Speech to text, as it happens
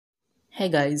Hey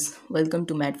guys, welcome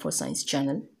to Mad for Science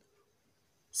channel.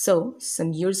 So,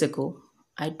 some years ago,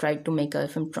 I tried to make a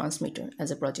FM transmitter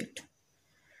as a project.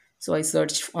 So I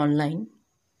searched online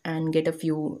and get a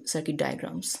few circuit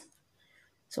diagrams.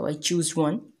 So I choose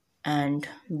one and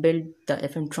built the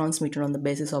FM transmitter on the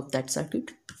basis of that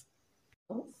circuit.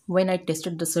 When I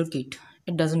tested the circuit,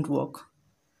 it doesn't work.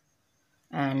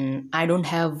 And I don't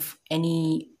have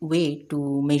any way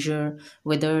to measure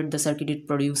whether the circuit is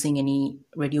producing any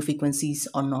radio frequencies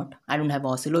or not. I don't have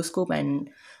oscilloscope and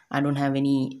I don't have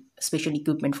any special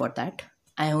equipment for that.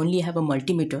 I only have a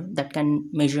multimeter that can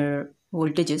measure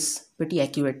voltages pretty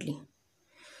accurately.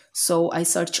 So I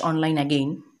searched online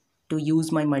again to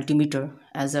use my multimeter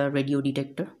as a radio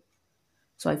detector.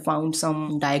 So I found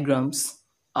some diagrams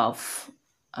of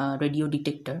a radio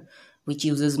detector which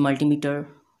uses multimeter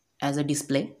as a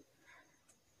display.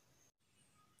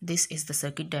 This is the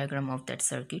circuit diagram of that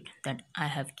circuit that I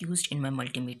have used in my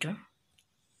multimeter.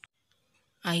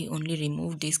 I only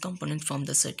removed these components from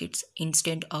the circuits.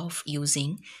 Instead of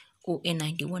using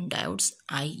OA91 diodes,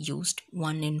 I used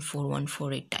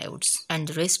 1N4148 diodes, and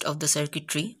the rest of the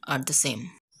circuitry are the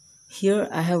same. Here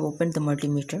I have opened the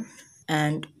multimeter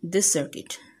and this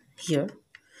circuit here.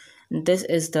 This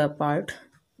is the part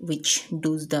which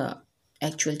does the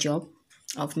actual job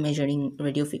of measuring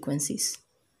radio frequencies.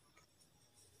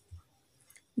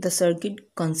 The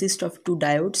circuit consists of two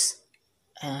diodes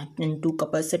and two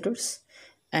capacitors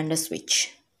and a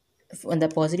switch. On the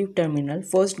positive terminal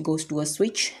first goes to a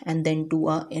switch and then to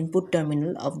a input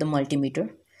terminal of the multimeter,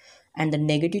 and the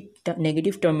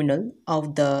negative terminal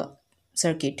of the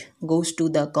circuit goes to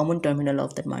the common terminal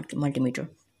of the multimeter.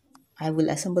 I will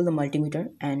assemble the multimeter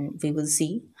and we will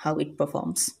see how it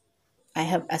performs. I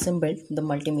have assembled the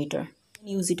multimeter. You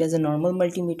can use it as a normal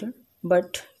multimeter,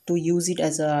 but to use it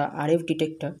as a RF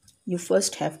detector, you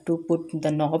first have to put the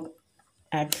knob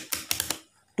at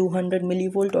 200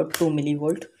 millivolt or 2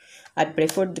 millivolt. I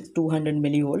prefer the 200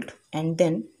 millivolt, and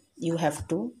then you have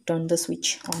to turn the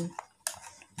switch on.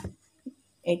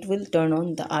 It will turn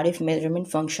on the RF measurement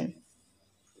function.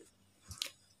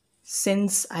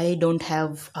 Since I don't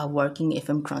have a working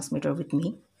FM transmitter with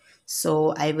me,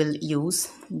 so I will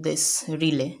use this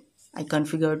relay I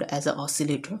configured as an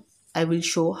oscillator. I will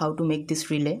show how to make this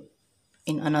relay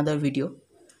in another video.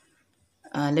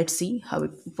 Let's see how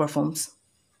it performs.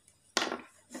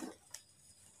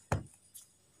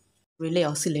 Relay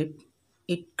oscillate,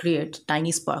 it creates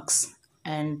tiny sparks,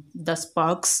 and the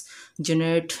sparks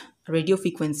generate radio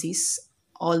frequencies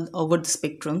all over the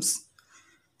spectrums,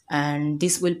 and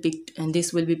this will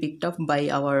be picked up by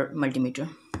our multimeter.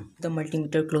 The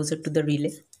multimeter closer to the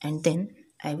relay, and then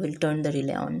I will turn the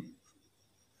relay on.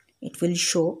 It will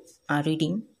show a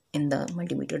reading in the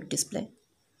multimeter display.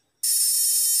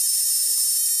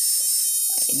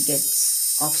 It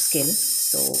gets off scale,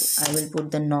 so I will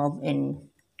put the knob in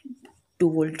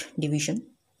 2-volt division,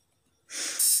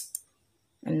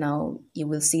 and now you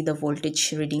will see the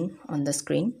voltage reading on the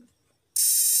screen.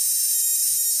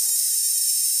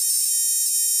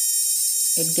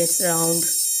 It gets around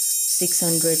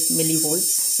 600 millivolts,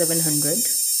 700.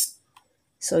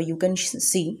 So you can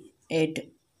see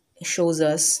it shows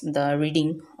us the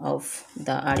reading of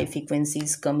the RF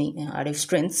frequencies coming, RF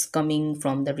strengths coming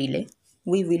from the relay.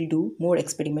 We will do more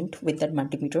experiment with that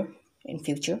multimeter in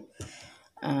future.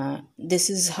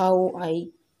 This is how I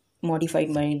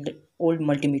modified my old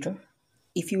multimeter.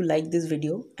 If you like this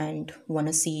video and want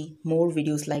to see more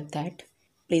videos like that,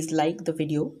 please like the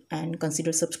video and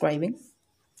consider subscribing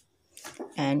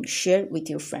and share with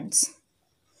your friends.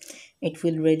 It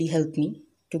will really help me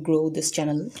to grow this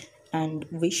channel, and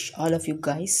wish all of you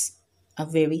guys a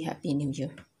very happy new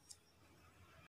year.